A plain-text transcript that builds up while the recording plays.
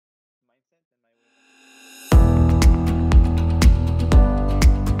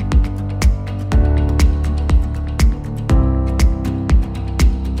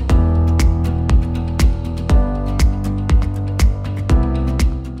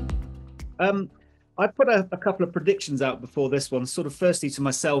I put a couple of predictions out before this one, sort of firstly to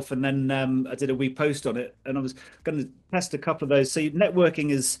myself, and then I did a wee post on it, and I was going to test a couple of those. So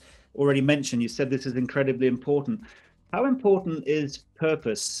networking is already mentioned. You said this is incredibly important. How important is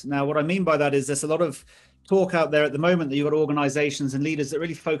purpose? Now, what I mean by that is there's a lot of talk out there at the moment that you've got organizations and leaders that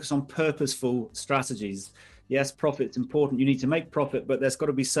really focus on purposeful strategies. Yes, profit's important. You need to make profit, but there's got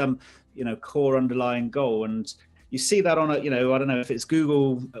to be some, core underlying goal. And you see that on I don't know if it's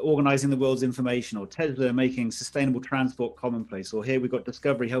Google organizing the world's information, or Tesla making sustainable transport commonplace, or here we've got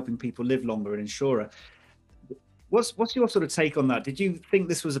Discovery helping people live longer, and Insurer. What's your sort of take on that? Did you think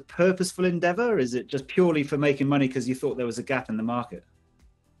this was a purposeful endeavor? Is it just purely for making money because you thought there was a gap in the market?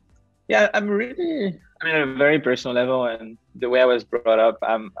 Yeah, at a very personal level, and the way I was brought up,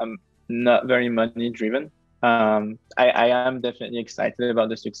 I'm not very money driven. I am definitely excited about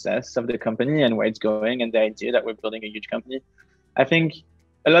the success of the company and where it's going, and the idea that we're building a huge company. I think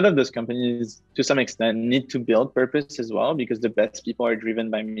a lot of those companies, to some extent, need to build purpose as well, because the best people are driven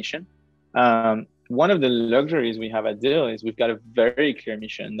by mission. One of the luxuries we have at Deal is we've got a very clear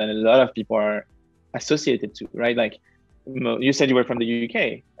mission that a lot of people are associated to, right? Like you said, you were from the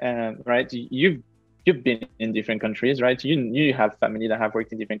UK, right? You've been in different countries, right? You have family that have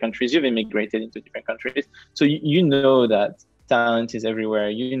worked in different countries. You've immigrated into different countries, so you know that talent is everywhere.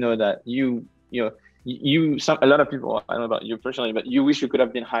 You know that a lot of people, I don't know about you personally, but you wish you could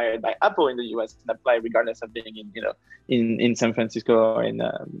have been hired by Apple in the US and apply regardless of being in San Francisco or in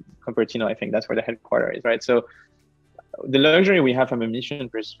Cupertino. I think that's where the headquarters is, right? So the luxury we have from a mission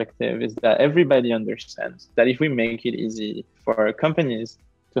perspective is that everybody understands that if we make it easy for companies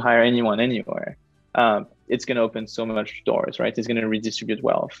to hire anyone anywhere, it's going to open so much doors, right? It's going to redistribute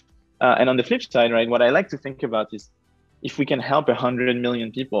wealth. And on the flip side, right, what I like to think about is if we can help 100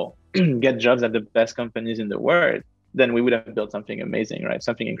 million people get jobs at the best companies in the world, then we would have built something amazing, right?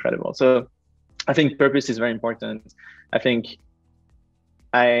 Something incredible. So I think purpose is very important. I think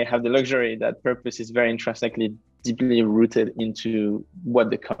I have the luxury that purpose is very intrinsically deeply rooted into what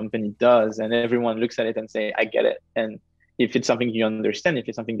the company does, and everyone looks at it and say, I get it. And if it's something you understand, if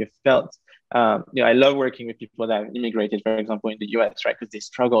it's something you felt, I love working with people that have immigrated, for example, in the US, right? Because they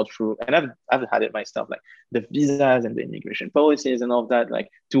struggled through, and I've had it myself, like the visas and the immigration policies and all of that. Like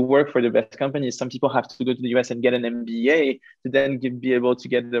to work for the best companies, some people have to go to the US and get an MBA to then be able to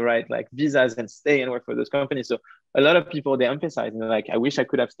get the right visas and stay and work for those companies. So a lot of people, they emphasize, I wish I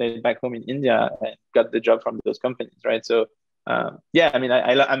could have stayed back home in India and got the job from those companies, right? So I'm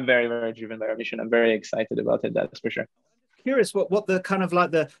very, very driven by our mission. I'm very excited about it, that's for sure. Curious what the kind of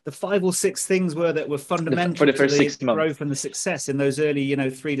the 5 or 6 things were that were fundamental for the first to 6 months growth and the success in those early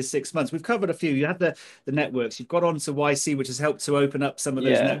 3 to 6 months. We've covered a few. You had the networks, you've got onto YC, which has helped to open up some of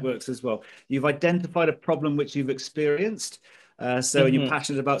those networks as well. You've identified a problem which you've experienced, and you're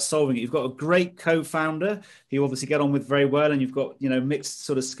passionate about solving it. You've got a great co-founder who you obviously get on with very well, and you've got mixed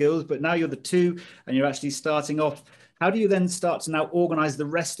sort of skills, but now you're the two and you're actually starting off. How do you then start to now organize the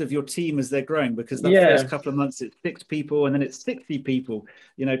rest of your team as they're growing? Because that first couple of months, it's 6 people, and then it's 60 people,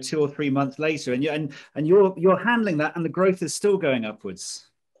 2 or 3 months later, and you're handling that, and the growth is still going upwards.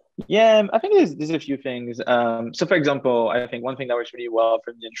 Yeah, I think there's a few things. So for example, I think one thing that works really well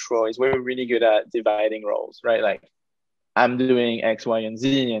for the intro is we're really good at dividing roles, right? Like I'm doing X, Y, and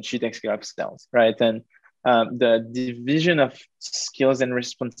Z, and she takes care of sales, right? And the division of skills and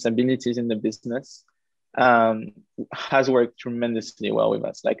responsibilities in the business has worked tremendously well with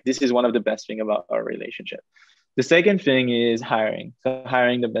us. Like this is one of the best things about our relationship. The second thing is hiring. So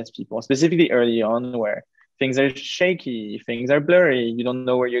hiring the best people, specifically early on where things are shaky, things are blurry, you don't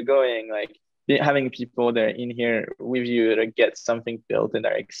know where you're going. Like having people that are in here with you to get something built and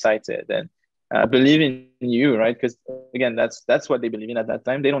are excited and believe in you, right? Because again, that's what they believe in at that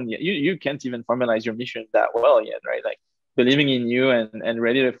time. They don't you can't even formalize your mission that well yet, right? Like believing in you and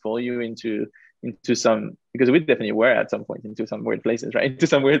ready to pull you into some, because we definitely were at some point into some weird places, right? Into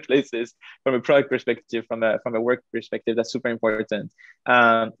some weird places from a product perspective, from a work perspective. That's super important.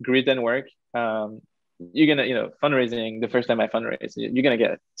 Grit and work. You're gonna, fundraising. The first time I fundraise, you're gonna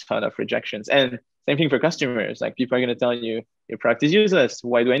get a ton of rejections, and same thing for customers. Like people are gonna tell you your product is useless.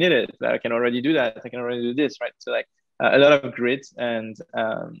 Why do I need it? I can already do that. I can already do this, right? So like a lot of grit and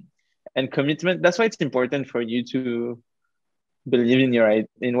commitment. That's why it's important for you to believe in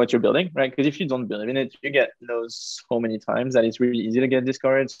what you're building, right? Because if you don't believe in it, you get those so many times that it's really easy to get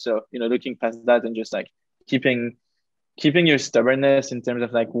discouraged. So looking past that and just like keeping your stubbornness in terms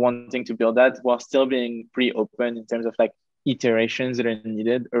of like wanting to build that while still being pretty open in terms of like iterations that are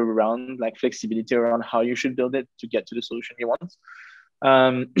needed around like flexibility around how you should build it to get to the solution you want.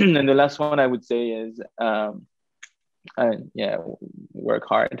 And the last one I would say is work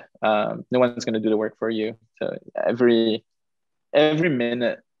hard. No one's going to do the work for you. So every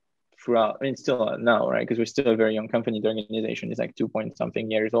minute throughout, I mean, still now, right? Because we're still a very young company. The organization is like 2 point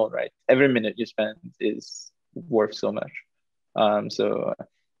something years old, right? Every minute you spend is worth so much. So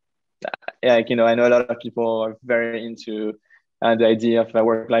yeah, like, I know a lot of people are very into the idea of a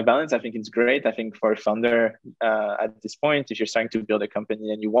work-life balance. I think it's great. I think for a founder at this point, if you're starting to build a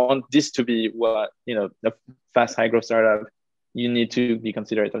company and you want this to be what, a fast, high-growth startup, you need to be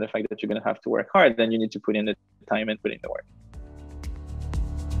considerate of the fact that you're going to have to work hard. Then you need to put in the time and put in the work.